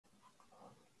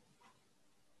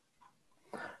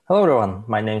Hello everyone,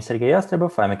 my name is Sergey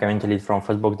Yastrebov, I'm a community lead from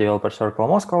Facebook Developer Circle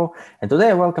Moscow, and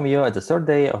today I welcome you at the third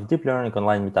day of Deep Learning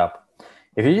Online Meetup.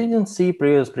 If you didn't see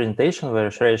previous presentation where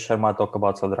Shreya Sharma talked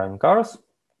about self-driving cars,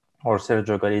 or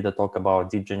Sergio Garida talked about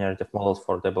deep generative models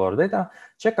for tabular data,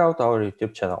 check out our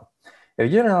YouTube channel. If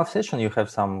during our session you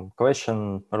have some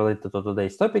question related to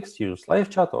today's topics, use live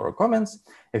chat or comments.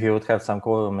 If you would have some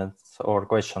comments or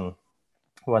question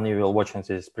when you will watching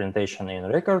this presentation in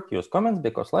record, use comments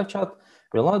because live chat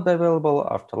will not be available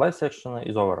after live session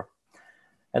is over.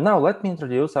 And now let me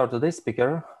introduce our today's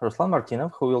speaker, Ruslan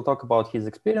Martimov, who will talk about his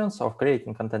experience of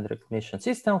creating content recognition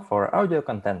system for audio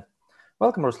content.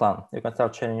 Welcome, Ruslan. You can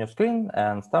start sharing your screen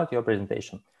and start your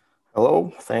presentation.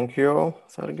 Hello, thank you,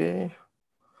 Sergey.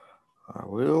 I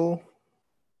will.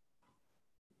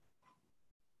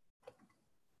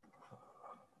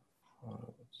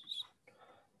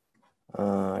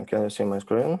 Can you see my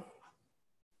screen?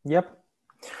 Yep.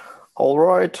 All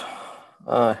right.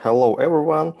 Hello,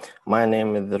 everyone. My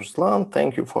name is Ruslan.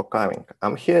 Thank you for coming.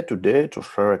 I'm here today to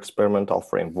share experimental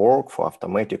framework for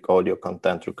automatic audio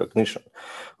content recognition,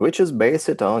 which is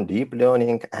based on deep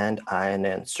learning and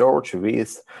INN search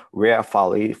with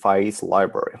VFAI's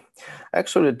library.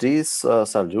 Actually, this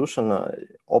solution,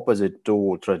 opposite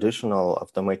to traditional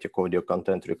automatic audio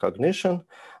content recognition,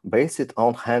 based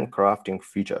on handcrafting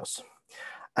features.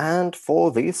 And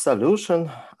for this solution,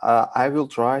 I will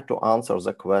try to answer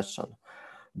the question,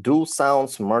 do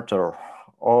sounds matter,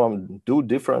 or do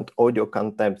different audio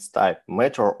content type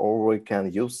matter, or we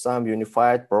can use some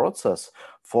unified process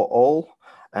for all,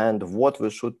 and what we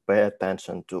should pay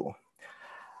attention to.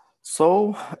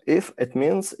 So if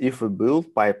we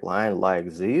build pipeline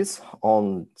like this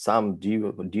on some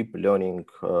deep learning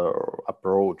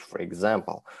approach, for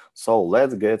example. So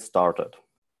let's get started.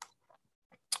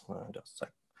 Just a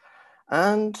sec.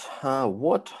 And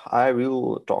what I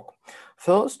will talk.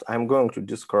 First, I'm going to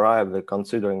describe the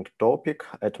considering topic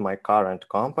at my current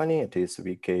company. It is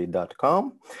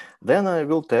vk.com. Then I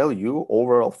will tell you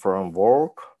overall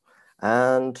framework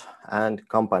and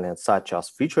components such as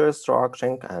feature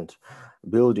extraction and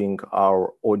building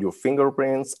our audio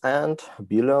fingerprints and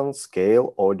billion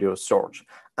scale audio search.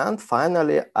 And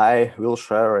finally, I will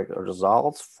share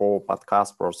results for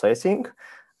podcast processing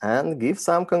and give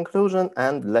some conclusion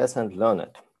and lesson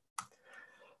learned.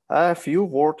 A few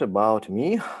words about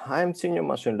me. I'm senior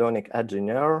machine learning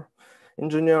engineer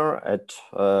at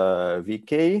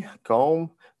VK.com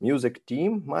music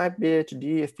team. My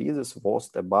PhD thesis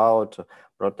was about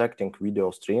protecting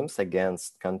video streams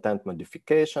against content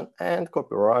modification and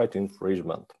copyright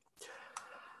infringement.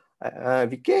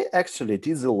 VK actually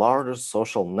is the largest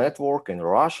social network in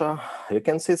Russia. You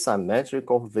can see some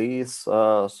metric of these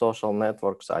social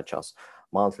networks, such as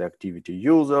monthly activity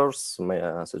users,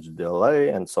 message delay,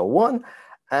 and so on.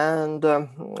 And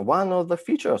one of the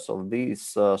features of this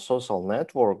social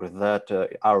network that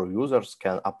our users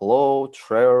can upload,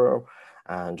 share,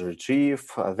 and retrieve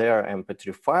their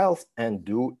MP3 files and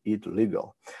do it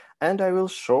legal. And I will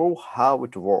show how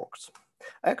it works.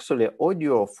 Actually,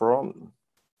 audio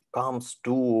comes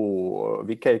to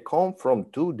VK.com from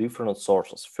two different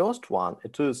sources. First one,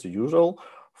 it is usual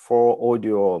for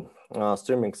audio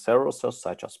streaming services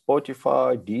such as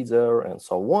Spotify, Deezer, and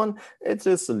so on. It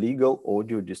is legal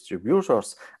audio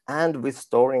distributors, and we're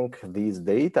storing this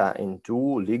data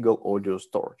into legal audio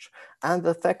storage. And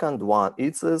the second one,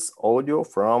 it is audio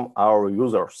from our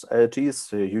users. It is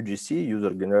UGC,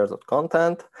 user-generated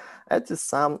content. It is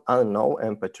some unknown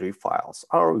MP3 files.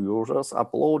 Our users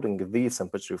uploading these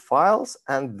MP3 files,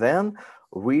 and then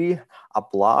we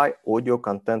apply audio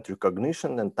content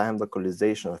recognition and time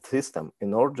localization system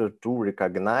in order to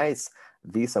recognize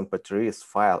this MP3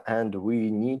 file. And we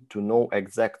need to know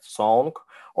exact song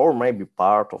or maybe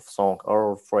part of song.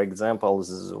 Or for example, this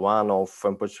is one of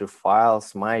MP3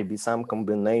 files might be some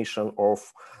combination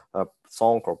of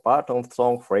song or part of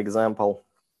song, for example,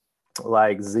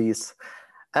 like this.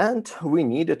 And we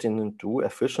needed to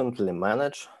efficiently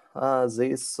manage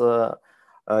these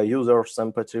users'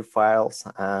 MP3 files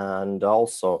and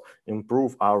also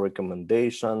improve our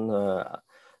recommendation,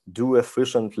 do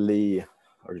efficiently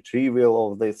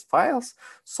retrieval of these files.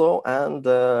 So, and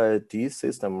this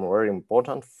system very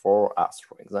important for us,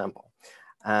 for example.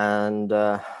 And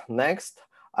next,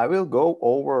 I will go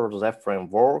over the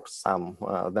framework, some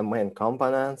the main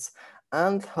components,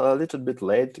 and a little bit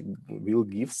late, we'll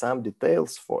give some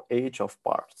details for each of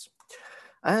parts.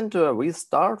 And we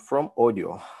start from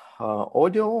audio.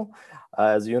 Audio,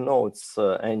 as you know, it's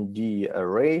ND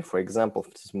array. For example,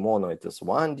 if it's mono, it is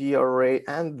 1D array,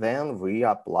 and then we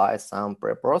apply some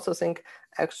pre-processing.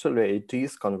 Actually, it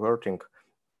is converting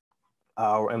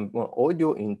our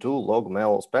audio into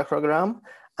log-melo spectrogram,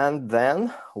 and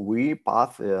then we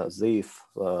pass this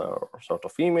sort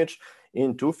of image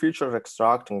into feature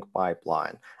extracting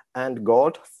pipeline and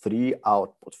got 3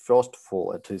 outputs. First of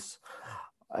all, it is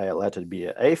let it be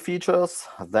A features,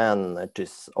 then it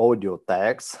is audio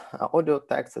tags. Audio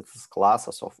tags, it is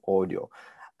classes of audio.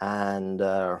 And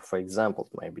for example,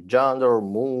 maybe gender,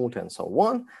 mood, and so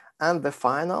on. And the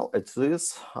final, it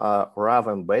is rough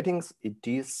embeddings. It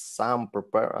is some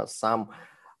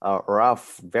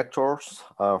rough vectors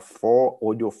for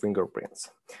audio fingerprints.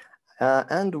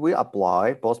 And we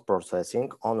apply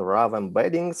post-processing on rough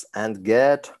embeddings and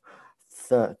get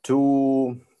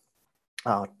 2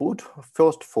 output.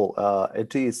 First of all,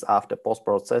 it is after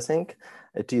post-processing,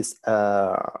 it is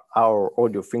our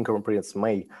audio fingerprints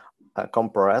may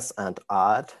compress and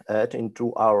add it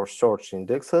into our search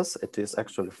indexes. It is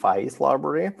actually FAIS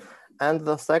library. And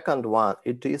the second one,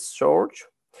 it is search.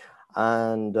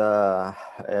 And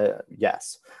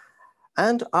yes.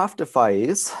 And after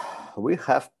FAIS, we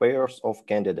have pairs of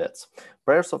candidates.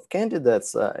 Pairs of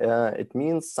candidates, it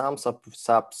means some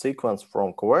subsequence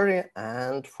from query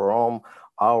and from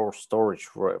our storage,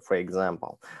 for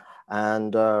example,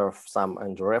 and some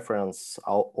reference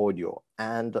audio.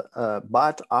 And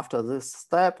but after this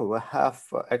step, we have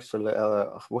actually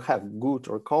we have good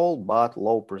recall but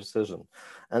low precision.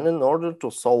 And in order to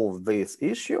solve this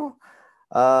issue,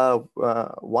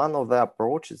 one of the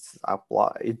approaches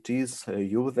it is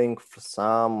using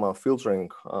some filtering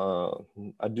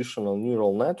additional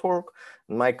neural network.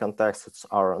 In my context, it's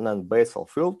our non-basal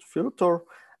filter.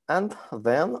 And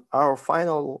then our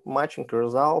final matching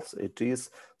results, it is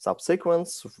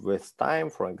subsequence with time,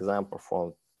 for example,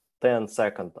 from 10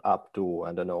 seconds up to,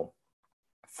 I don't know,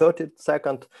 30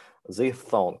 seconds, this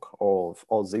song or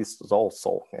this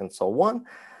song and so on.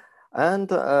 And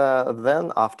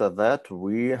then after that,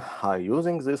 we are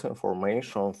using this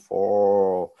information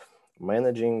for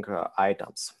managing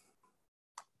items.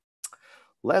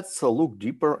 Let's look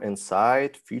deeper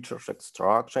inside features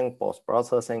extraction,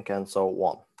 post-processing, and so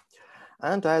on.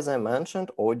 And as I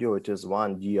mentioned, audio, it is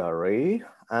 1D array.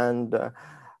 And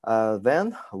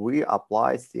then we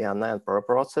apply CNN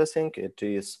preprocessing. It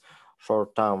is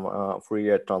short-term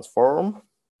Fourier transform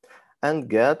and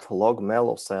get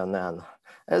log-melo CNN.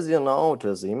 As you know, it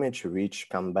is image which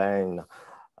combine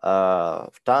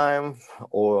time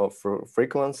or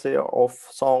frequency of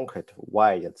song.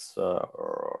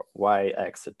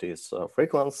 Y-axis it is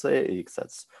frequency, X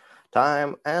it's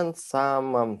time, and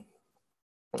some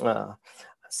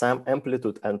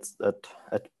amplitude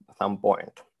at some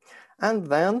point. And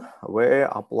then we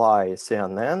apply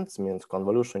CNN, means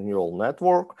convolution neural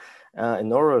network,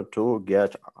 in order to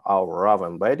get our rough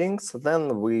embeddings.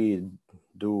 Then we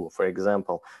do, for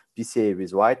example, PCA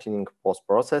with whitening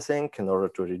post-processing in order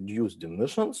to reduce the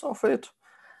emissions of it.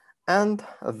 And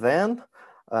then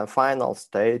final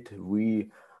state,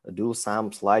 we do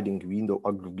some sliding window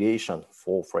aggregation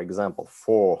for example,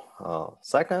 4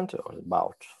 seconds or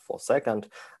about 4 seconds,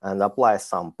 and apply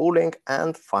some pooling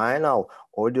and final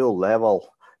audio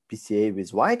level PCA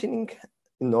with whitening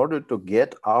in order to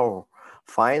get our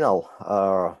final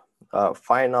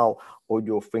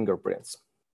audio fingerprints.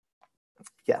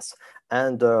 Yes,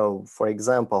 and for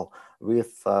example,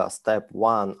 with step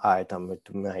 1 item,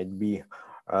 it might be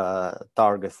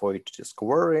target for each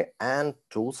query and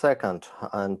 2 seconds,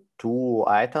 and 2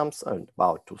 items and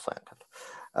about 2 seconds.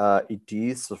 It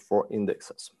is for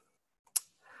indexes.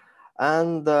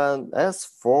 And as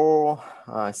for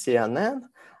CNN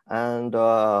and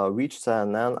which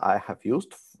CNN I have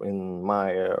used in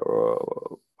my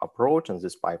approach in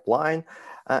this pipeline,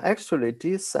 actually it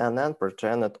is CNN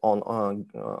pre-trained on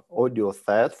audio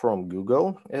set from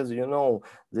Google. As you know,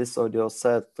 this audio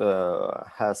set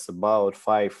has about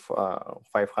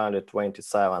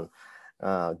 527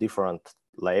 different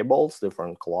labels,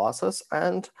 different classes,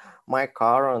 and my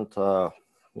current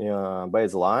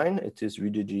baseline, it is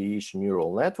VDG-ish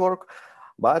neural network.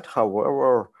 But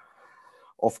however,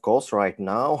 of course, right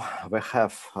now we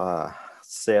have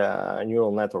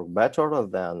neural network better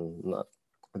than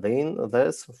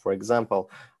this. For example,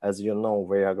 as you know,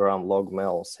 Viagram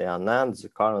log-melo CNN, the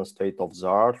current state of the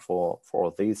art for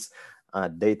this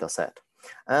data set.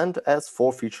 And as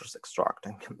for features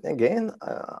extracting, again,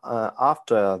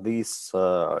 after this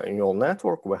neural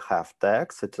network, we have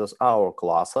tags. It is our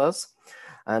classes,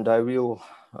 and I will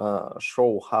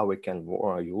show how we can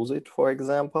use it, for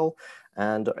example.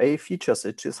 And A features,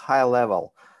 it is high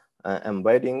level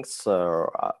embeddings,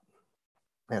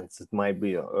 and it might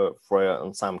be for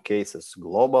in some cases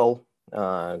global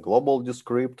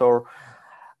descriptor.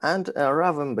 and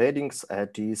rough embeddings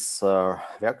at this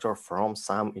vector from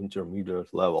some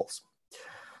intermediate levels.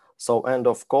 So, and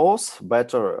of course,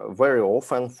 very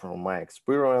often from my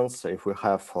experience, if we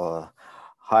have a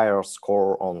higher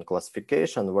score on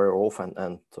classification, very often,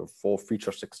 and for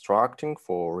features extracting,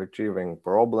 for retrieving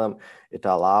problem, it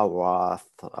allows us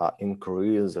to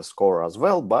increase the score as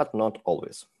well, but not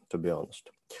always, to be honest.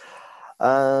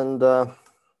 And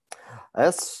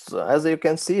as you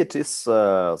can see, it is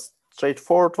a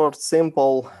straightforward,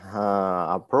 simple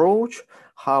approach,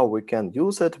 how we can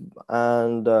use it,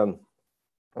 and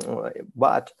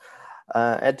but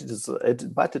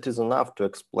it is enough to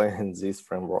explain this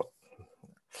framework.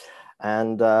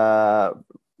 And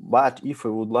but if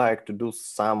we would like to do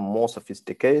some more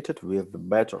sophisticated with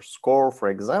better score, for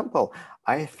example,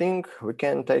 I think we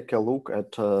can take a look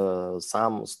at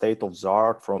some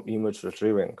state-of-the-art from image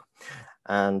retrieving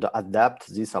and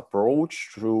adapt this approach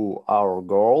to our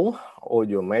goal,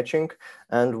 audio matching.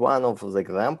 And one of the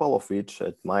example of it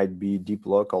might be deep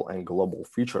local and global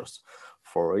features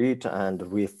for it, and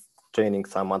with training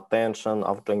some attention,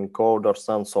 autoencoders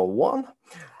and so on.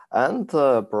 And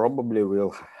probably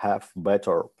we'll have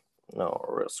better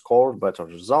scores, better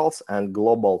results, and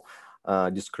global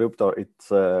descriptor, it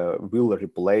will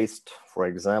replace, for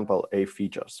example, A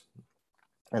features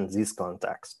in this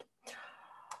context.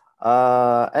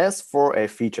 As for A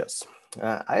features,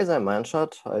 as I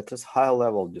mentioned, it is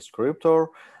high-level descriptor,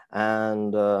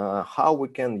 and how we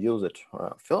can use it.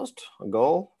 First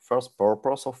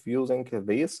purpose of using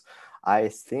this, I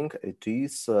think it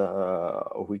is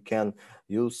we can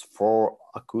use for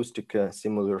acoustic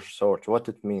similar search. What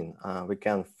it means? We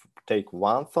can take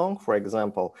one song, for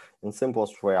example, in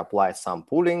simplest way, apply some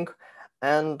pooling,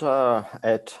 and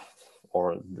at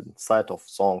or the set of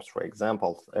songs, for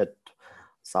example, at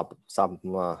some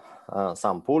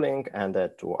pooling and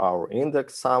add to our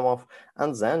index sum of,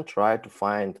 and then try to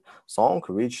find song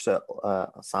which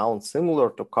sounds similar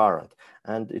to current.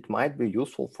 And it might be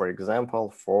useful, for example,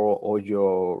 for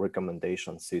audio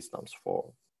recommendation systems.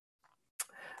 For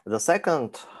the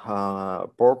second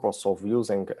purpose of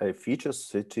using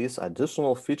features, it is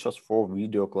additional features for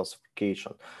video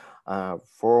classification.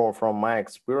 From my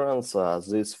experience,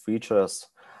 these features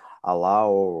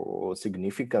allow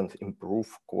significant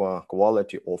improve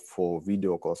quality of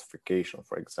video classification,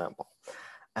 for example.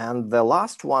 And the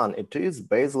last one, it is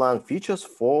baseline features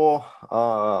for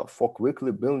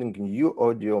quickly building new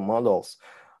audio models,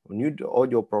 new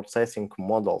audio processing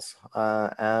models.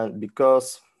 And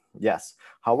because, yes,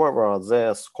 however,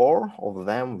 the score of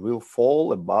them will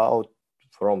fall about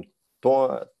from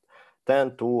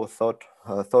 10 to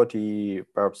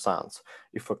 30%.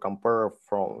 If we compare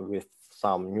with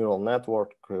some neural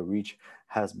network which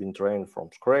has been trained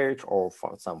from scratch or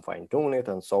for some fine tuning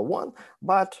and so on.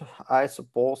 But I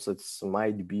suppose it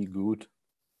might be good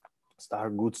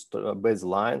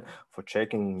baseline for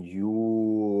checking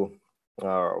new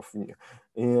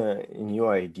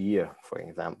idea, for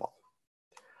example.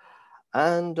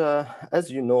 And as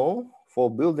you know,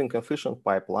 for building efficient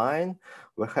pipeline,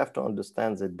 we have to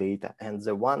understand the data. And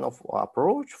the one of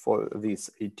approach for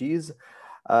this, it is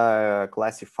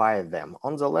classify them.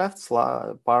 On the left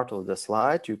part of the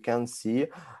slide, you can see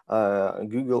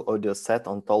Google Audio Set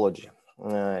ontology.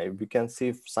 We can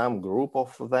see some group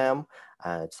of them,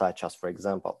 such as, for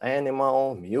example,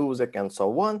 animal, music, and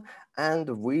so on. And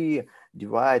we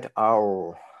divide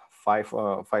our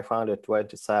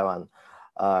 527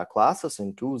 classes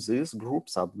into these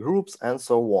groups, subgroups, and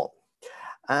so on.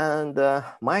 And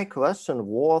my question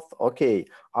was, okay,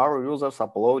 our users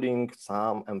uploading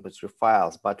some MP3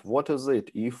 files, but what is it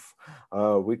if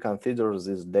we consider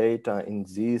this data in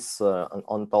this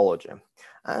ontology?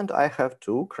 And I have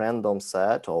took random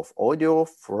set of audio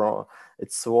from,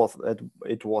 it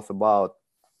was about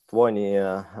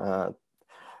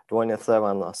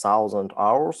 27,000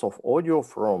 hours of audio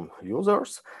from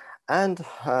users. And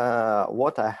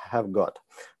what I have got.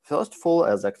 First of all,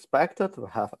 as expected, we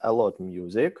have a lot of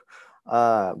music,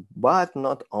 but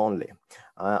not only.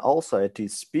 Also, it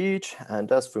is speech,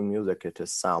 and as for music, it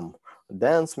is some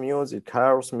dance music,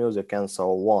 house music, and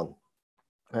so on.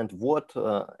 And what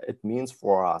it means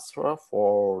for us,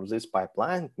 for this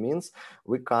pipeline, it means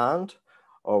we can't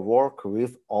work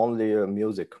with only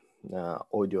music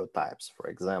audio types, for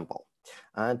example.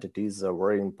 And it is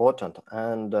very important.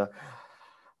 And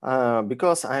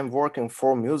because I'm working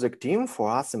for music team,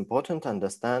 for us important to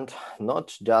understand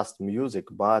not just music,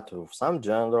 but some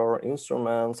genre,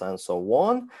 instruments, and so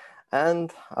on.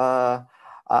 And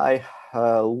I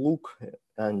look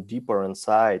and deeper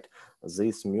inside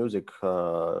these music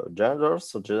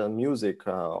genders, music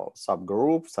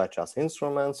subgroups such as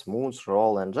instruments, moods,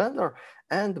 role, and gender.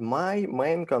 And my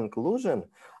main conclusion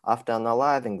after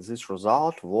analyzing this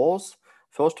result was,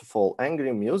 first of all,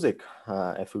 angry music,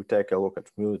 if we take a look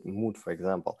at mood, for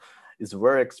example, is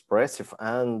very expressive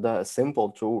and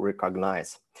simple to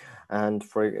recognize. And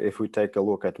if we take a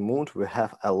look at mood, we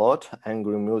have a lot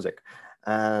angry music.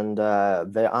 And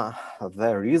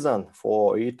the reason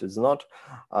for it is not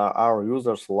our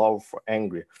users love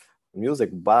angry music,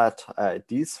 but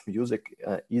this music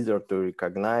easier to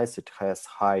recognize, it has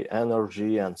high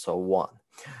energy and so on.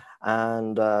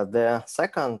 And the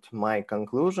second, my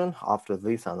conclusion after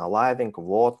this analyzing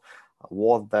was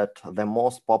that the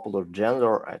most popular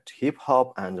genre at hip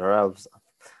hop and rap,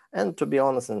 and to be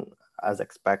honest, as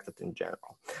expected in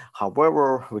general.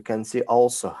 However, we can see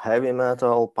also heavy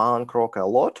metal, punk rock a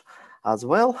lot as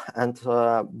well, and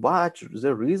but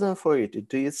the reason for it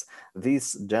is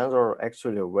this genre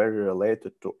actually very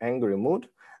related to angry mood,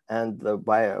 and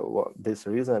by this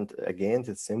reason, again,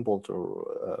 it's simple to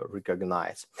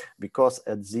recognize, because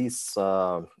at this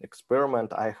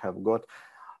experiment I have got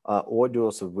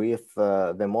audios with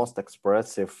the most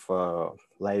expressive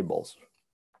labels.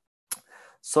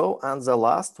 So, and the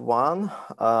last one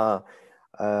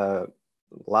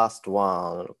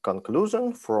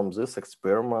conclusion from this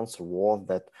experiments was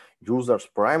that users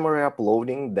primarily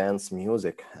uploading dance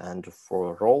music, and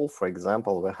for role, for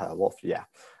example, we have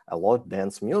a lot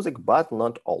dance music, but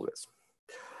not always.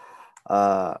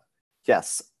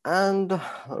 Yes, and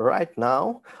right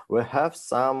now we have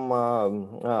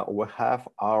we have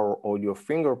our audio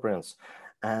fingerprints,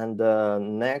 and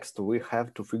next we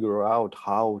have to figure out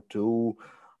how to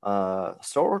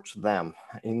search them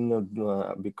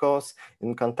because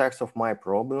in context of my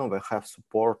problem we have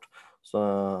support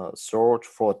search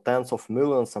for tens of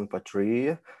millions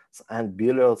MP3s and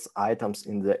billions items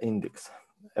in the index.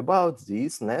 About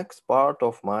this next part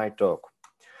of my talk.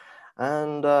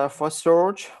 And for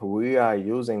search, we are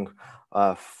using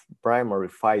primary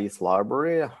FAIS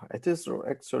library. It is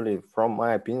actually, from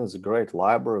my opinion, a great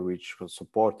library which will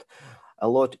support a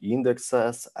lot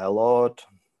indexes, a lot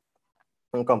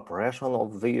compression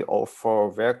of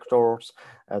vectors.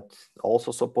 It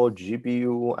also support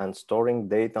GPU and storing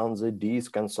data on the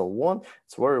disk and so on.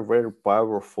 It's very, very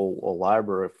powerful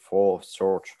library for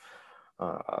search,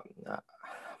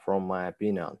 from my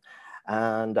opinion.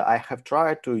 And I have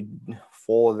tried to,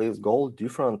 for this goal,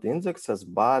 different indexes,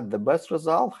 but the best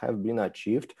results have been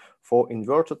achieved for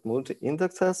inverted mood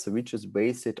indexes, which is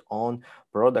based on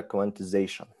product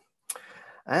quantization.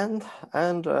 And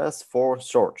as for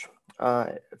search,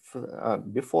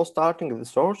 before starting the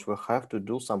search, we have to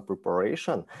do some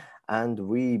preparation, and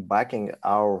we backing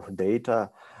our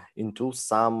data into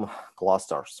some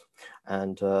clusters.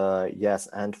 And yes,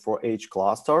 and for each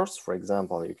clusters, for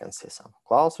example, you can see some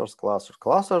clusters,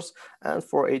 and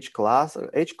for each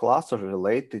cluster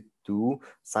related to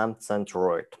some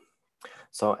centroid.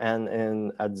 So,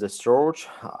 and at the search,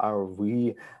 our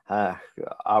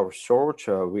search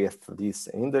with these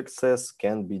indexes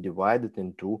can be divided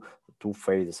into two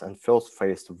phases. And first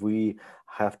phase, we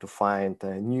have to find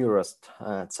the nearest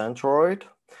centroid.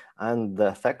 And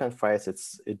the second phase,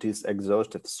 it is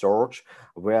exhaustive search,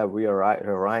 where we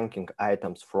are ranking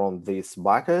items from these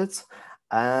buckets,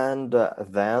 and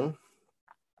then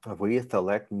we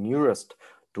select nearest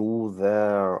to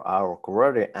our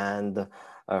query, and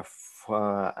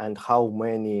how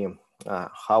many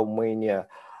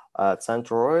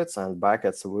centroids and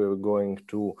buckets we're going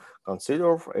to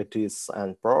consider. It is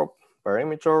an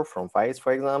parameter from FAIS,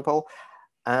 for example.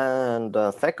 And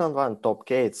second one, top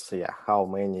case, how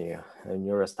many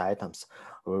nearest items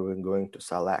we're going to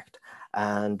select.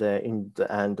 And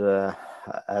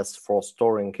as for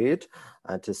storing it,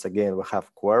 it is again, we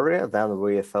have query, then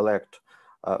we select,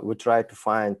 we try to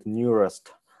find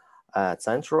nearest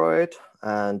centroid,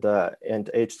 and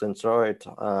each centroid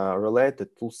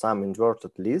related to some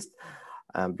inverted list.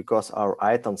 Because our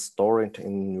items stored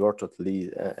in inverted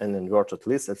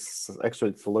list,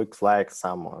 it looks like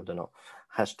some, I don't know,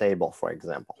 hash table, for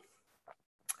example.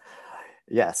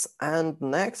 Yes, and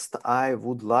next I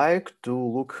would like to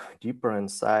look deeper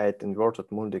inside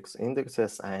inverted mood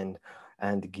indexes and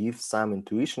give some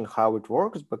intuition how it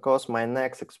works, because my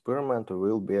next experiment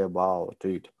will be about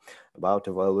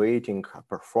evaluating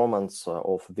performance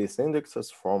of these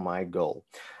indexes for my goal.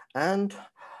 And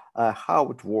how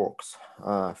it works.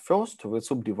 First, we're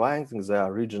subdividing the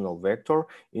original vector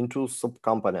into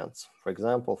subcomponents. For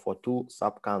example, for two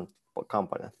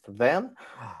component. Then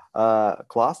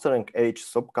clustering each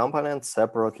subcomponent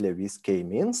separately with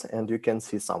k-means, and you can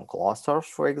see some clusters,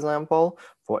 for example,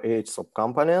 for each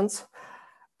subcomponents.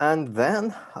 And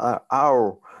then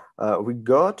we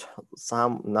got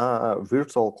some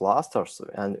virtual clusters,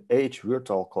 and each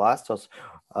virtual clusters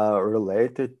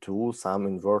related to some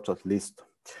inverted list.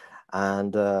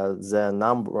 And the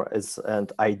number is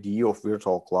and ID of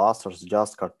virtual clusters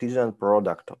just Cartesian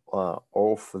product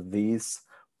of these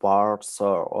parts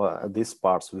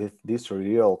with these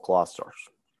real clusters.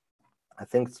 I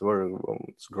think it's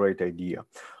it's a great idea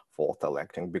for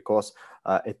selecting, because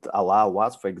it allows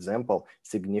us, for example,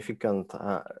 significant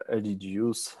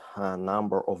reduce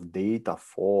number of data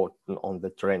on the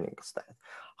training set.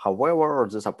 However,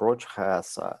 this approach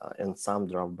has some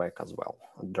drawbacks as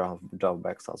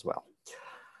well.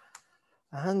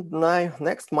 And now,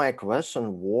 next, my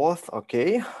question was,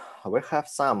 okay, we have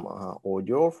some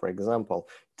audio, for example,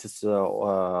 it is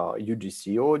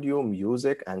UGC audio,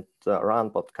 music, and run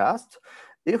podcast.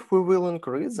 If we will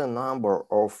increase the number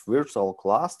of virtual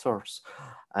clusters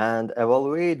and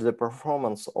evaluate the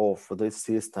performance of this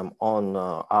system on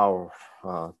our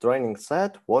training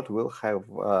set, what will have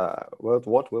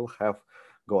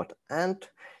got? And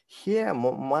here,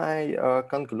 my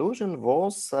conclusion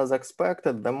was, as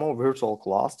expected, the more virtual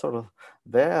cluster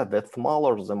there, the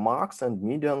smaller the max and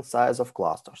median size of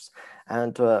clusters.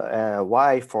 And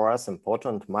why for us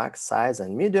important max size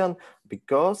and median?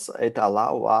 Because it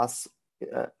allows us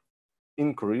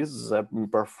increase the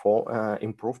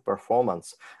improve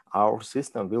performance. Our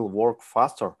system will work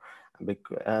faster,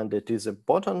 and it is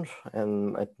important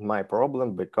and my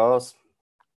problem, because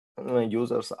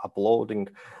users uploading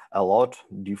a lot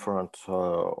different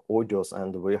audios,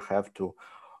 and we have to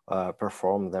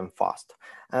perform them fast.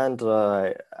 And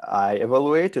I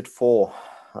evaluated for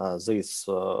this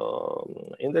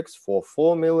index for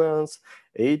 4 millions,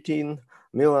 18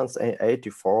 millions, and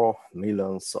 84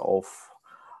 millions of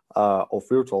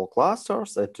virtual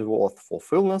clusters. It was for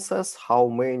fillnesses, how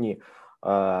many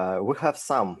we have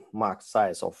some max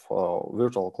size of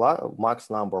max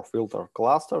number of filter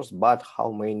clusters, but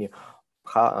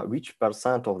which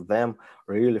percent of them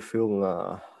really fill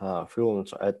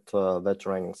at the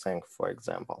training set, for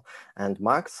example, and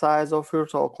max size of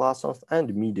virtual clusters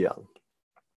and median.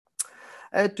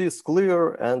 It is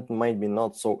clear and maybe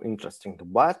not so interesting,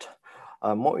 but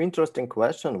a more interesting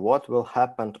question: what will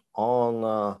happen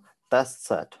on test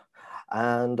set?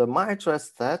 And my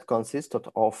test set consisted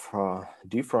of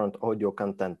different audio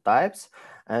content types,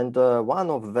 and one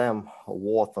of them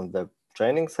was on the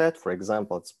training set. For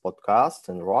example, it's podcast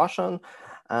in Russian,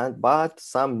 but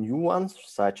some new ones,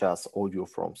 such as audio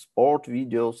from sport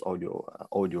videos,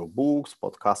 audio books,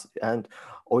 podcasts, and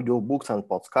audiobooks and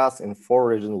podcasts in 4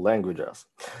 regional languages.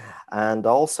 And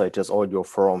also it is audio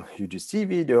from UGC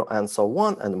video and so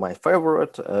on. And my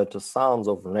favorite, the sounds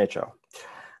of nature.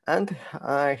 And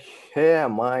here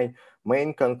my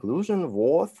main conclusion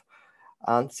was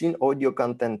unseen audio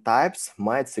content types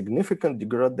might significantly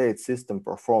degrade system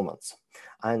performance.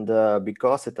 And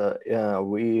because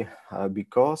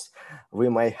we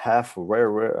might have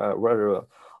very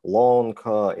long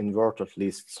inverted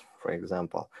lists, for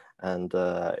example, and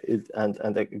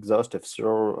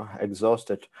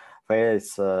exhausted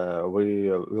phase, we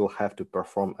will have to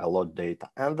perform a lot of data.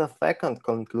 And the second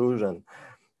conclusion,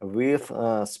 with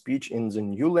speech in the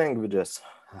new languages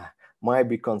might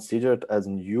be considered as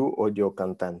new audio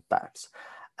content types.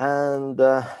 And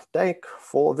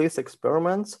for these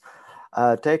experiments,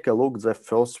 take a look at the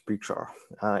first picture.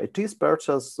 It is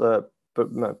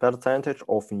percentage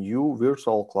of new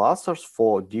virtual clusters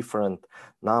for different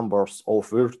numbers of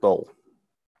virtual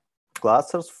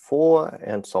clusters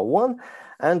and so on.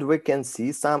 And we can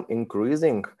see some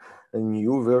increasing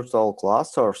new virtual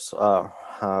clusters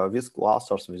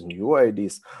with new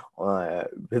IDs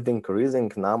with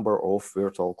increasing number of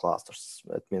virtual clusters.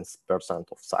 That means percent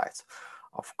of size,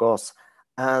 of course.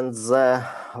 And the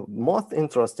most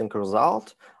interesting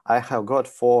result I have got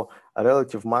for a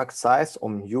relative max size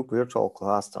on new virtual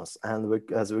clusters. And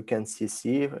as we can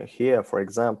see here, for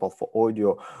example, for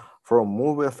audio from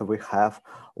movies, we have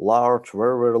large,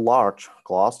 very large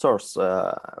clusters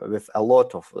with a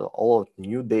lot of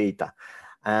new data.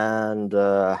 And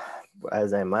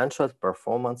as I mentioned,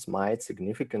 performance might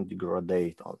significantly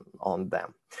degrade on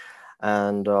them.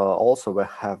 And also we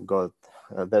have got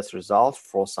this result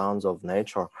for sounds of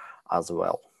nature as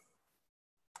well.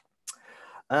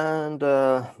 And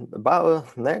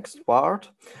about next part,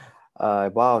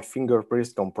 about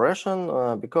fingerprint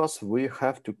compression, because we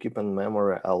have to keep in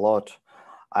memory a lot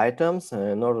items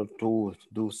in order to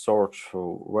do search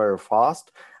very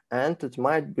fast. and it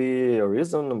might be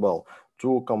reasonable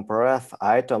to compress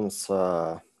items,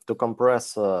 to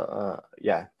compress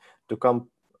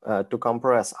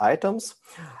items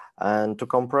and to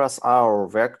compress our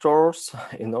vectors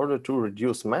in order to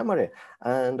reduce memory.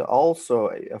 And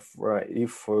also, if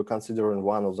considering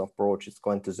one of the approaches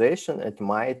quantization, it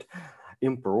might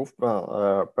improve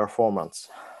performance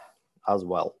as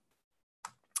well.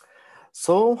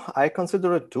 So I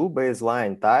consider two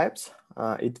baseline types.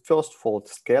 It first for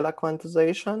scalar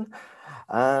quantization,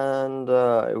 and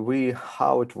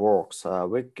how it works.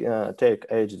 We take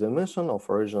each dimension of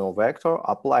original vector,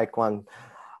 apply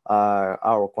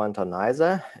our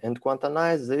quantizer, and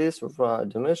quantize this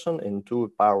dimension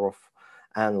into power of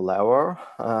n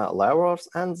levels,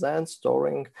 and then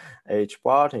storing each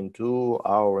part into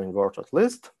our inverted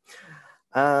list.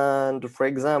 And for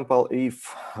example,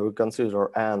 if we consider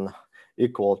n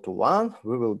equal to 1,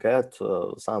 we will get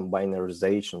some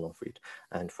binarization of it.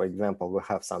 And for example, we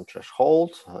have some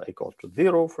threshold equal to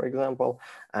 0, for example.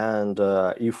 And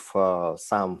if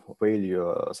some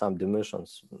value from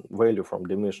dimensions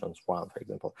 1, for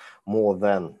example, more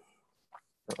than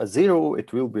 0,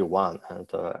 it will be 1, and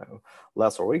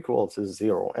less or equals is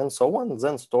 0, and so on.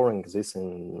 Then storing this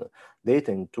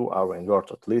data into our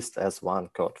inverted list as one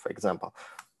code, for example.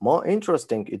 More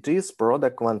interesting, it is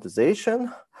product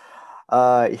quantization.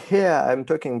 Here I'm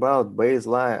talking about base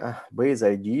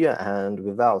idea and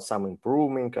without some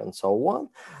improvement and so on.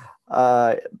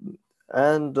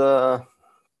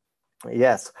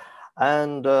 Yes,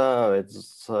 and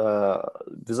it's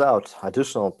without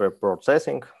additional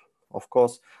processing, of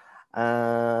course,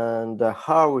 and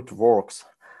how it works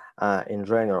in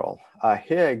general.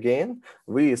 Here again,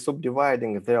 we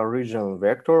subdividing the original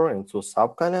vector into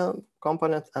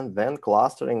subcomponents and then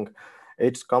clustering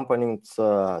each component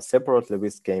separately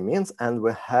with k-means, and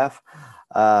we have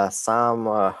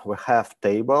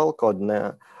table code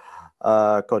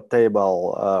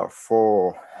table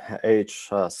for each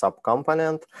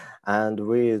subcomponent, and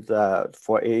with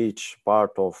for each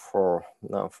part of for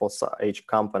each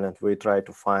component we try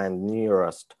to find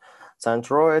nearest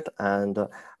centroid, and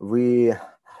we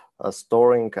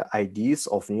storing IDs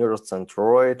of nearest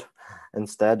centroid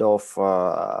instead of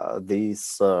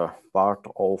this part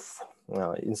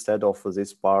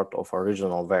of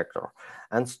original vector,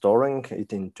 and storing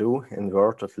it into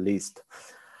inverted list.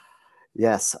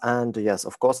 Yes, and yes,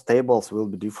 of course, tables will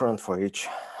be different for each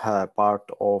part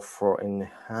of for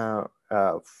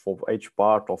each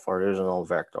part of original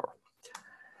vector.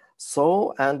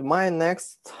 So, and my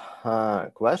next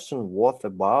question was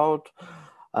about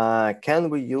can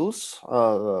we use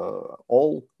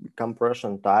all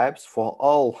compression types for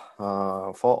all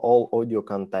audio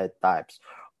content types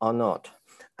or not?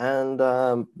 And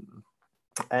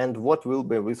what will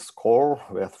be the score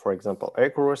with, for example,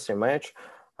 accuracy match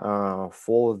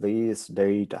for this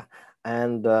data?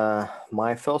 And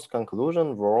my first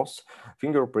conclusion was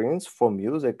fingerprints for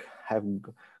music have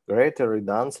greater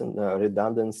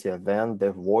redundancy than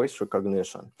the voice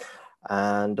recognition.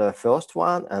 And the first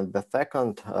one and the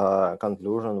second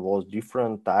conclusion was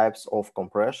different types of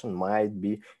compression might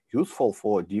be useful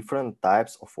for different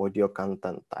types of audio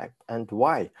content type. And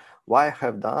why? Why I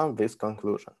have done this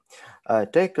conclusion?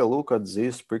 Take a look at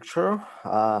this picture.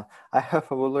 I have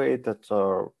evaluated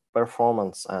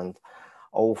performance and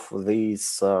of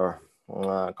this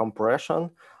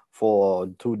compression for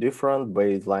two different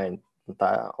baseline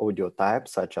audio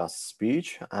types, such as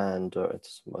speech and it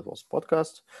was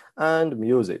podcast and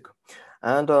music.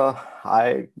 And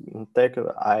I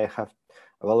have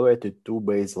evaluated two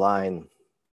baseline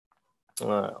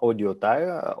audio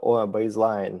type or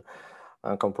baseline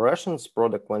compressions,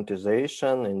 product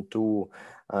quantization into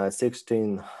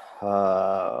 16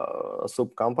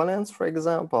 subcomponents, for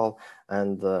example,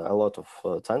 and a lot of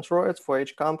centroids for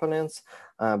each components,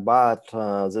 but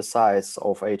the size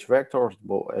of each vector,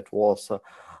 it was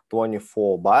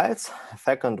 24 bytes.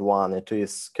 Second one, it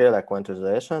is scalar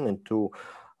quantization into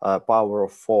power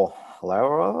of 4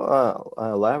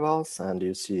 levels, and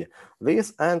you see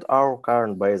this and our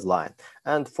current baseline.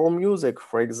 And for music,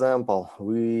 for example,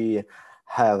 we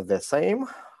have the same.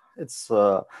 It's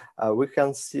we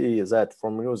can see that for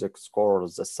music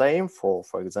scores the same for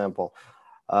example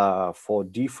for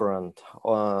different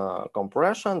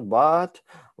compression, but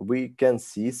we can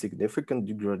see significant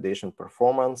degradation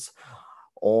performance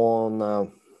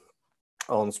on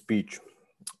speech.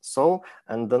 So,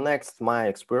 and the next my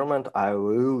experiment, I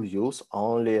will use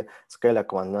only scalar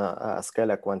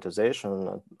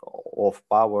quantization of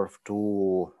power of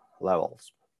 2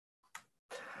 levels.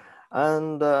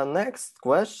 And next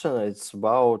question is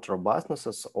about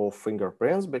robustness of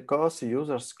fingerprints, because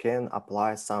users can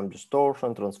apply some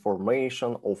distortion,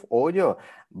 transformation of audio,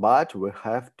 but we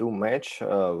have to match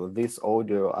this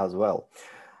audio as well.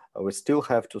 We still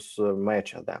have to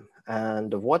match them.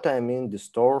 And what I mean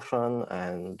distortion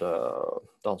and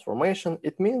transformation,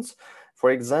 it means,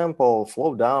 for example,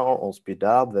 slow down or speed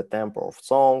up the tempo of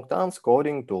song,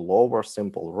 transcoding to lower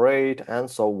simple rate, and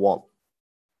so on.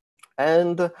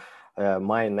 And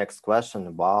my next question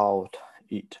about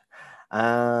it.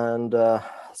 And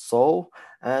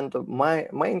my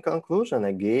main conclusion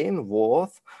again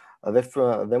was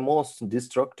the most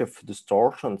destructive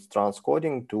distortions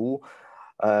transcoding to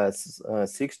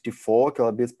 64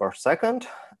 kilobits per second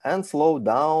and slow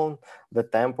down the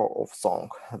tempo of song.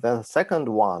 The second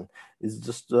one is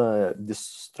just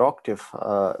destructive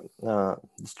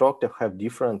have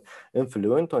different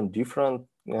influence on different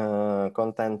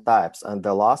content types. And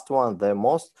the last one, the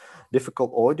most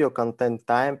difficult audio content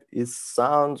type, is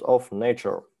sounds of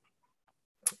nature.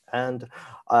 And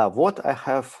what I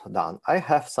have done, I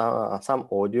have some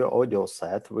audio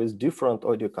set with different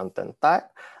audio content type,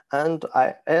 and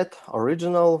I add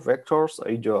original vectors,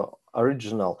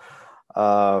 original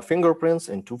fingerprints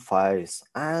into files,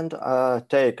 and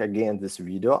take again this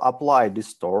video, apply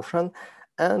distortion,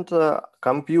 and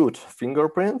compute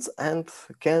fingerprints, and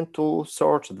can to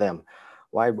search them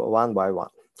one by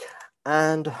one.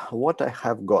 And what I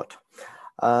have got,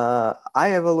 I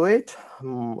evaluate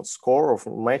score of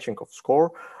matching of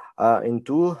score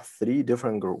into 3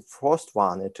 different groups. First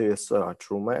one, it is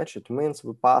true match. It means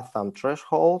we pass some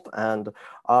threshold and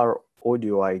our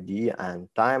audio ID and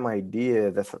time ID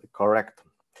that's correct,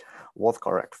 was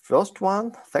correct. First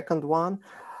one, second one,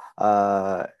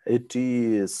 it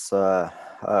is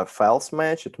false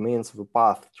match. It means we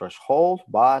pass threshold,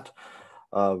 but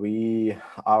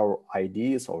our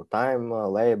IDs or time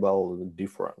label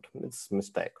different. It's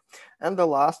mistake. And the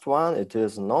last one, it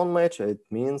is non-match. It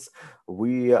means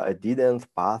we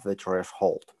didn't pass the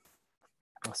threshold.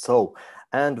 So,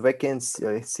 and we can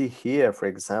see here, for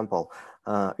example,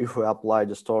 if we apply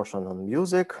distortion on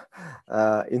music,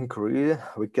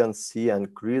 we can see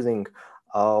increasing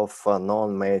of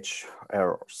non-match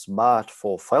errors. But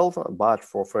for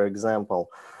example,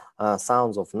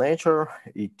 sounds of nature,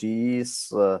 it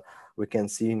is we can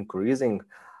see increasing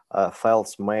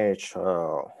false match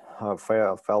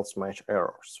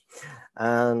errors.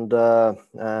 And as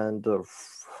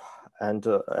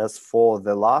for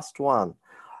the last one,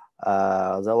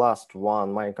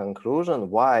 my conclusion,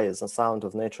 why the sound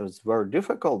of nature is very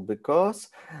difficult, because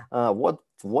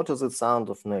what is the sound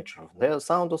of nature? The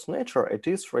sound of nature, it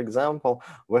is, for example,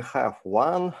 we have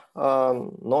one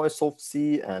noise of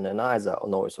C and another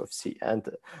noise of C, and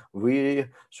we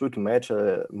should match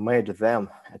them.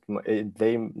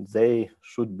 They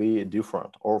should be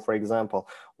different. Or, for example,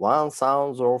 one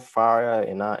sounds of fire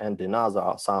and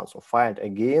another sounds of fire.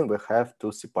 Again, we have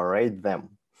to separate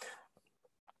them.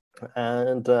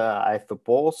 And I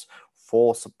suppose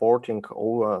for supporting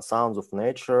all sounds of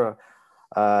nature,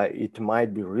 it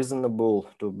might be reasonable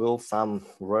to build some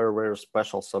very, very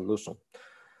special solution.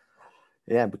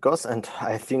 Yeah, because, and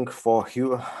I think for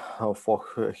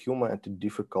human it's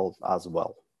difficult as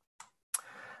well.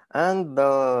 And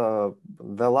the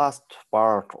last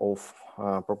part of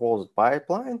proposed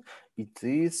pipeline, it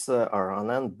is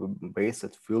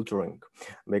RNN-based filtering,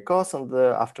 because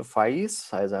after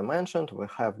FAIS, as I mentioned, we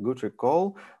have good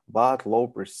recall but low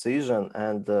precision,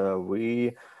 and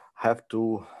we have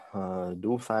to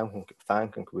do something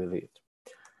with it.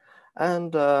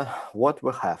 And what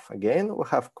we have, again, we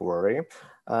have query.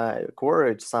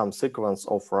 Query is some sequence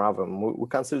of random. We're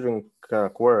considering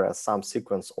query as some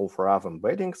sequence of random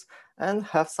embeddings, and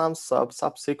have some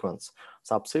subsequence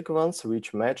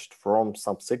which matched from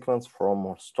subsequence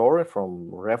from story, from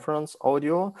reference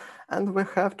audio, and we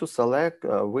have to select,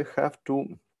 we have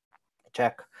to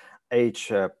check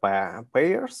each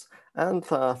pairs and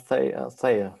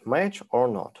say match or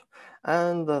not.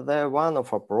 And the one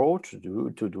of approach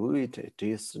to do it, it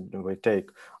is we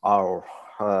take our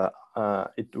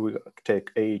we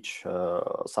take each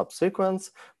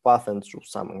subsequence, pass it through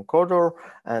some encoder,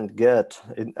 and get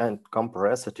it and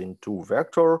compress it into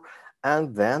vector,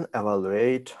 and then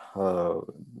evaluate,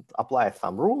 apply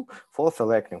some rule for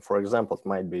selecting. For example, it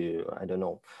might be, I don't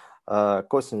know,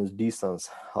 cosinus distance.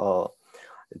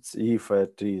 It's if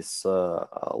it is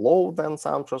low than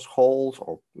some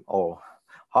threshold, or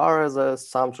higher than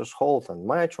some threshold and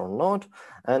match or not.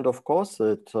 And of course,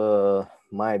 it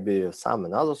might be some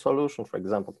another solution. For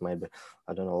example, maybe,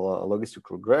 I don't know, logistic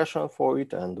regression for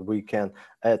it, and we can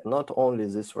add not only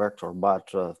this vector,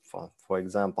 but for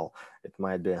example, it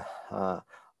might be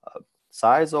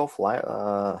size of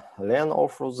len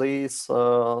of this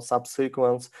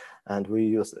subsequence, and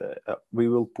we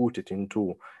will put it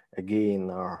into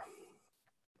again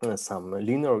some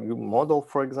linear model,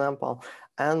 for example,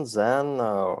 and then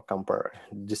compare,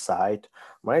 decide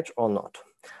match or not.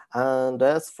 And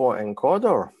as for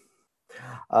encoder,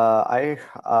 I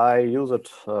use it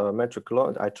metric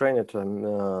learning. I train it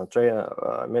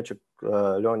metric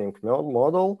learning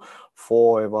model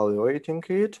for evaluating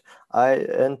it.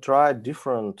 And tried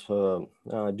different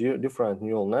different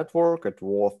neural network. It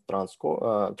was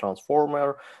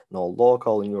transformer,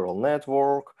 local neural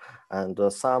network, and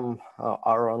some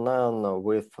RNN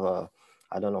with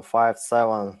I don't know,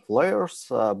 5-7 layers.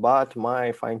 But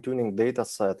my fine-tuning data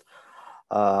set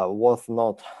was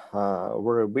not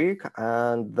very big,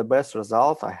 and the best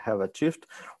result I have achieved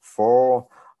for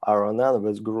RNN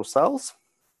with GRU cells.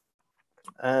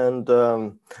 And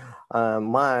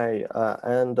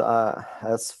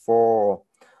as for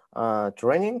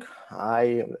training,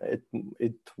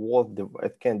 it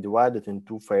can divide it in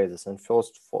two phases. And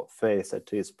first phase,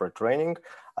 it is pre-training.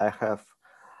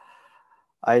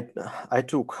 I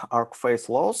took arc phase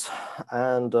loss,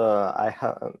 and I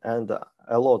have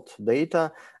a lot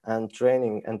data and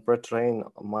training and pre-train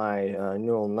my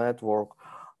neural network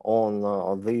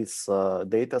on this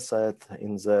data set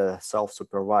in the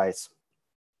self-supervised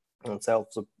and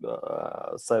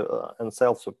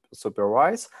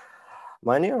self-supervised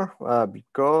manner,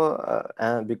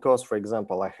 because for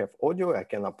example, I have audio, I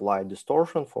can apply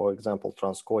distortion, for example,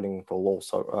 transcoding to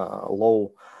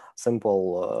low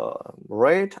simple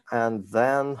rate, and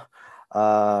then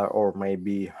or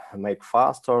maybe make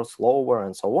faster, slower,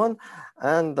 and so on,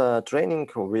 and training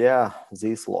via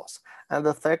this loss. And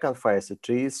the second phase, it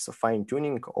is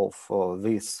fine-tuning of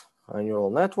this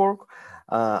neural network.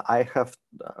 I have,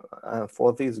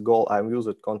 for this goal, I'm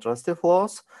using contrastive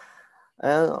loss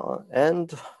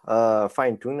and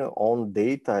fine-tuning on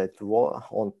data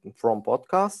from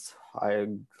podcasts. I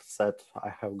said I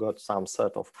have got some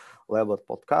set of labeled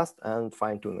podcasts and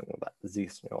fine-tuning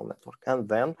this neural network, and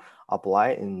then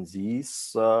apply in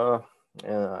this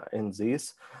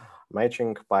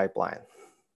matching pipeline.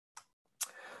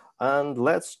 And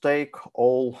let's take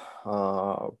all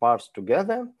parts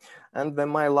together. And then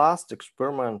my last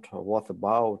experiment was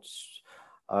about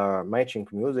matching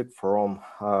music from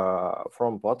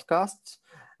podcasts.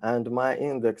 And my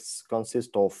index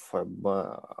consists of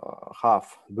 500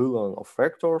 million of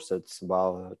vectors. It's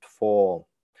about 4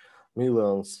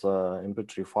 million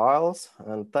MP3 files,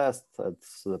 and test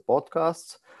it's the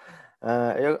podcasts.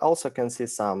 You also can see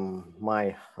some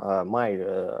my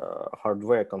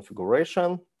hardware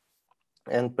configuration,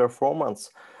 and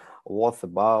performance was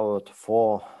about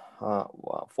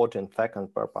 14 seconds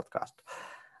per podcast.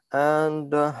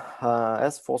 And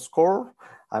as for score,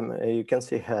 you can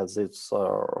see has its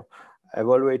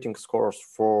evaluating scores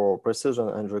for precision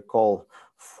and recall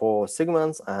for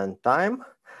segments and time.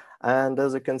 And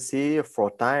as you can see, for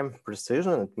time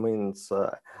precision, it means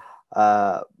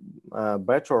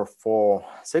better for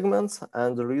segments.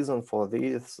 And the reason for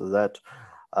this is that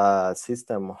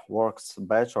system works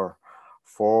better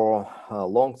for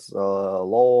long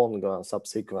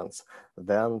subsequence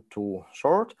than too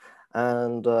short.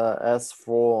 And as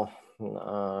for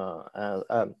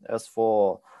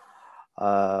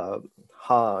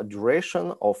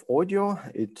duration of audio,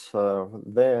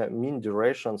 the mean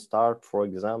duration start, for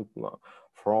example,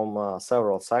 from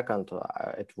several seconds.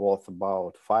 It was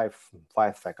about 5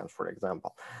 seconds, for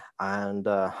example, and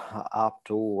up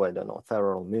to, I don't know,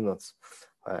 several minutes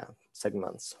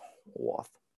segments worth.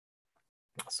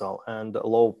 So, and the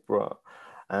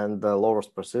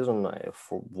lowest precision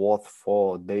was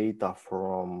for data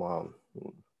from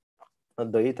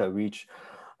data which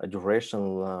a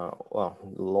duration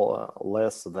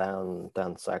less than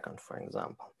 10 seconds, for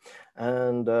example.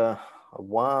 And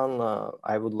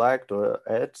I would like to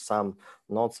add some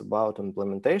notes about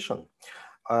implementation.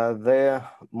 The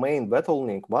main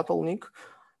bottleneck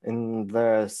in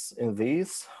this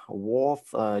was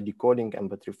decoding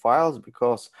MP3 files,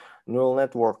 because neural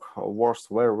network works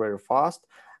very, very fast,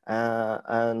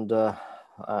 and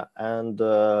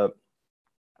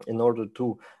in order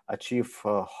to achieve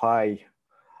high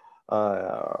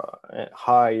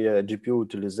GPU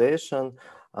utilization,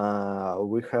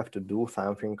 we have to do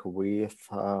something with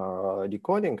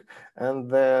decoding. And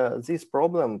this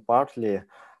problem partly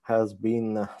has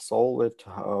been solved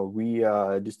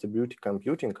via distributed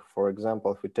computing. For example,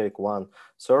 if we take one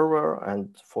server and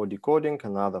for decoding,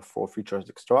 another for features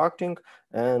extracting,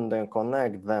 and then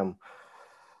connect them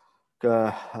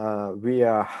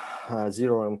via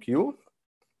 0MQ,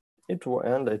 it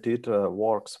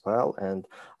works well and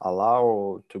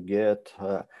allow to get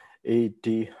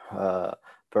 80%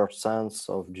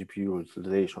 of GPU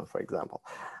utilization, for example.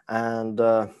 And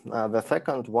the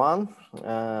second one,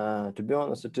 to be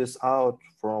honest, it is out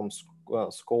from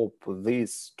scope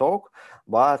this talk,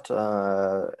 but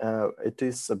it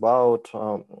is about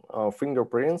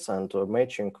fingerprints and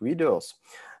matching videos.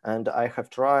 And I have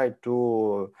tried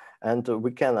to, and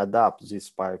we can adapt this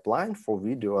pipeline for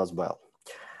video as well.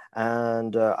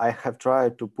 And I have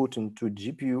tried to put into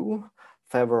GPU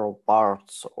several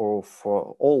parts of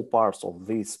all parts of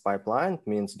this pipeline,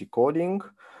 means decoding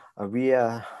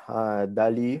via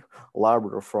DALI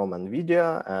library from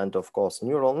NVIDIA, and of course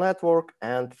neural network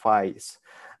and FIES.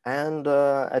 And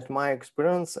at my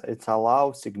experience, it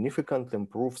allows significantly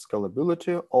improve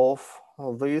scalability of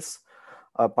this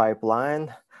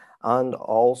pipeline, and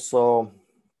also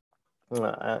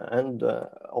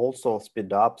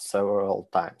speed up several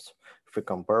times if we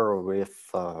compare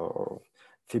with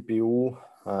CPU,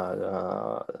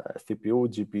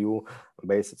 GPU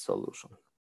based solution.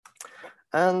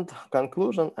 And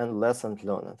conclusion and lessons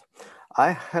learned.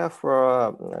 I have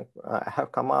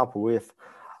come up with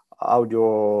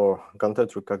audio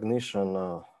content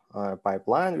recognition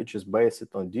pipeline, which is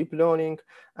based on deep learning,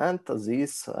 and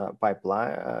this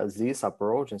pipeline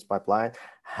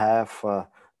have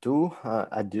two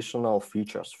additional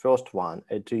features. First one,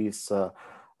 it is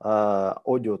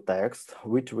audio text,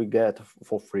 which we get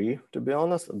for free, to be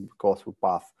honest, because we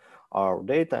pass our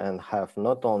data and have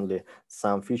not only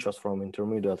some features from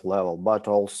intermediate level, but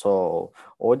also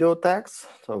audio text,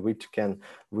 so which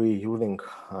we using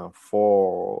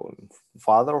for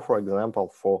further, for example,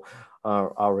 for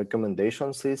our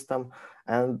recommendation system.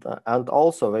 And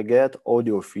also we get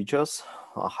audio features,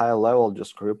 a high level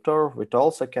descriptor, which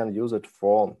also can use it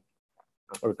for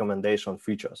recommendation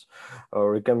features,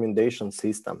 recommendation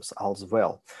systems as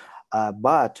well.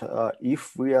 But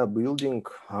if we are building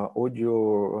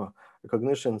audio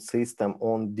recognition system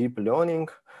on deep learning,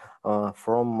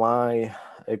 from my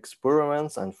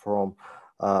experiments and from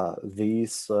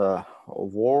this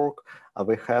work,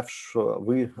 we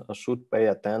should pay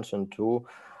attention to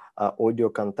audio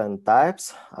content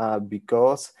types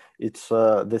because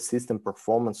the system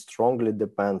performance strongly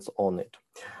depends on it.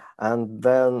 And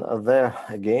then there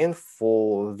again,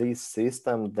 for this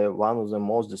system, one of the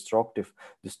most destructive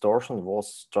distortion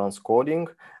was transcoding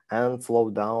and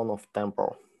slowdown of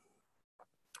tempo.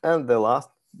 And the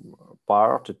last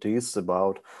part, it is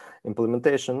about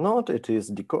implementation node. It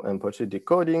is empathy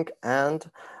decoding and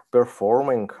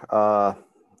performing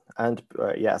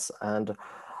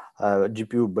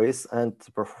GPU based and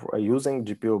using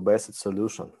GPU based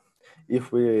solution.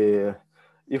 If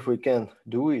we can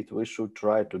do it, we should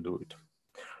try to do it.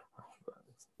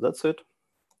 That's it.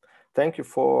 Thank you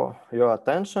for your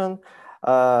attention.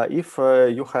 If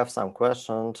you have some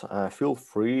questions, feel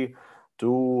free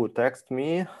to text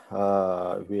me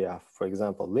via, for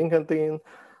example, LinkedIn,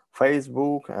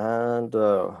 Facebook, and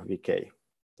VK.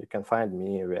 You can find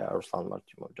me via Ruslan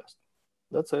Martimov.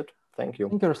 That's it. Thank you.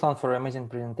 Thank you, Ruslan, for an amazing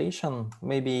presentation.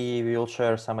 Maybe we will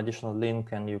share some additional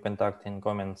link and you contact in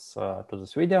comments to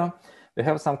this video. We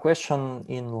have some question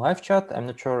in live chat. I'm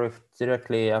not sure if it's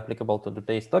directly applicable to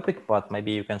today's topic, but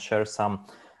maybe you can share some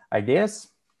ideas.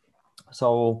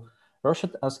 So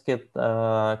Roshat asked,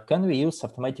 can we use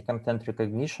automatic content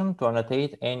recognition to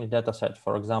annotate any dataset?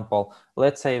 For example,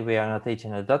 let's say we are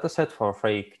annotating a dataset for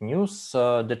fake news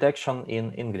detection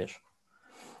in English.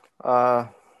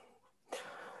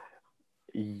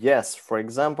 Yes, for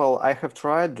example, I have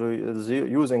tried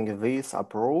using this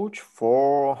approach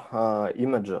for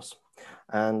images.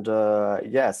 And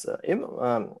yes,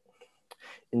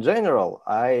 in general,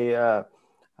 I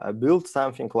built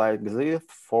something like this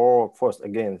for, first,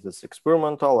 again, this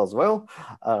experimental as well,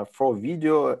 for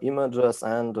video, images,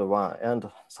 and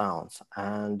sounds.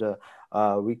 And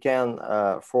we can,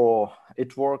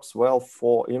 it works well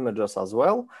for images as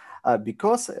well,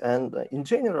 because, and in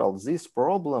general, this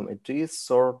problem, it is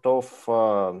sort of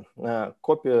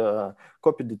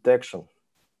copy detection.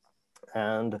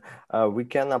 And we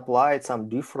can apply some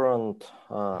different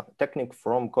technique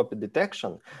from copy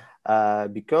detection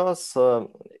because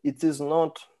it is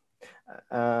not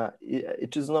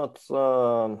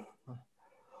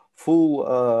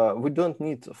full. We don't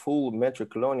need full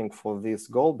metric learning for this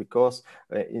goal because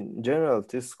in general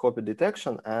it is copy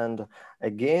detection, and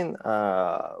again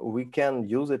we can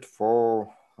use it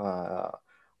for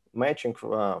matching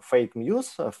fake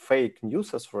news, fake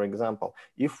news, for example,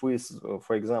 if we,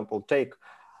 for example,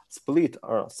 split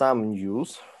some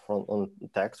news from on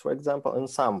text, for example, in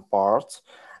some parts,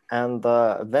 and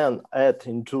then add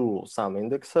into some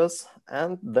indexes,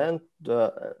 and then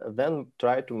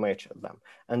try to match them,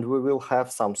 and we will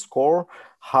have some score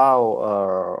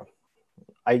how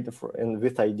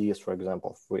with ideas, for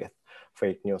example, with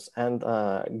fake news, and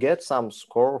get some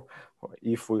score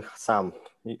if we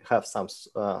have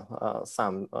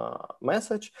some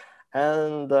message,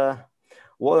 and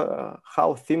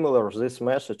how similar this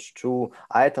message to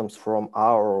items from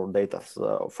our data,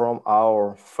 from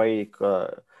our fake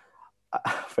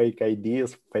fake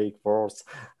ideas, fake words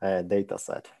data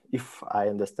set. If I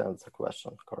understand the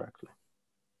question correctly,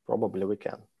 probably we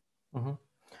can. Mm-hmm.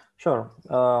 Sure.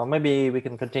 Maybe we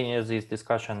can continue this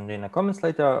discussion in the comments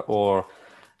later, or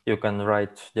you can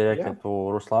write directly to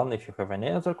Ruslan if you have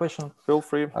any other question. Feel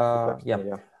free.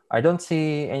 Yeah. I don't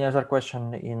see any other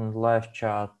question in live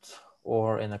chat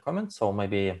or in the comments, so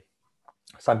maybe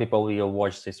some people will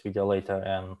watch this video later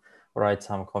and write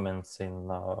some comments in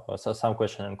some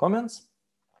question in comments.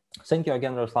 Thank you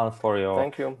again, Ruslan, for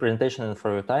your presentation and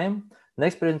for your time.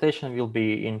 Next presentation will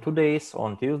be in 2 days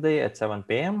on Tuesday at 7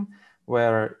 p.m.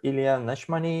 where Ilya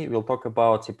Nechmany will talk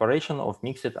about separation of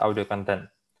mixed audio content.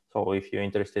 So if you're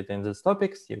interested in these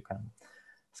topics, you can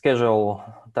schedule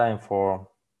time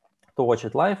to watch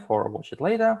it live or watch it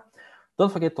later.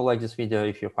 Don't forget to like this video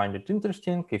if you find it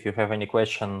interesting. If you have any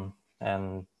question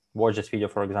and watch this video,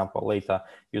 for example, later,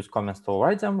 use comments to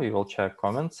write them. We will check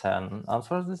comments and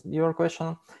answer your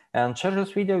question. And share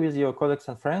this video with your colleagues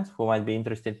and friends who might be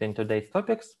interested in today's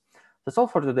topics. That's all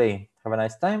for today. Have a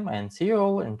nice time and see you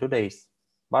all in 2 days.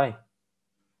 Bye.